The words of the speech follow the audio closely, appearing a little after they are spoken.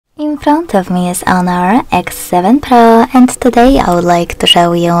In front of me is HONOR X7 Pro, and today I would like to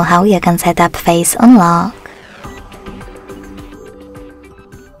show you how you can set up face unlock.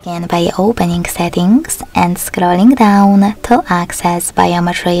 Begin by opening settings and scrolling down to access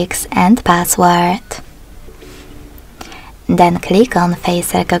biometrics and password. Then click on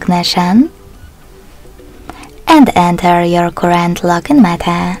face recognition and enter your current login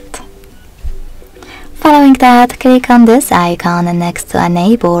method. Following that, click on this icon next to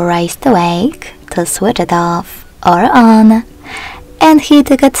enable raise to wake to switch it off or on, and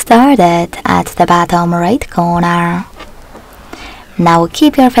hit get started at the bottom right corner. Now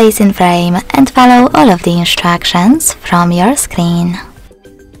keep your face in frame and follow all of the instructions from your screen.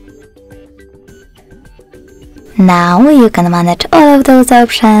 Now you can manage all of those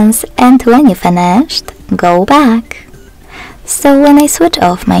options, and when you finished, go back. So when I switch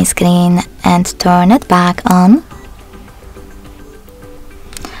off my screen and turn it back on,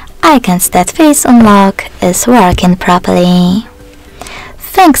 I can see that face unlock is working properly.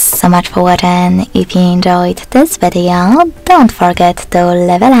 Thanks so much for watching. If you enjoyed this video, don't forget to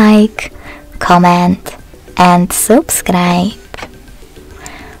leave a like, comment and subscribe.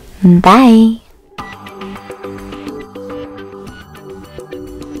 Bye!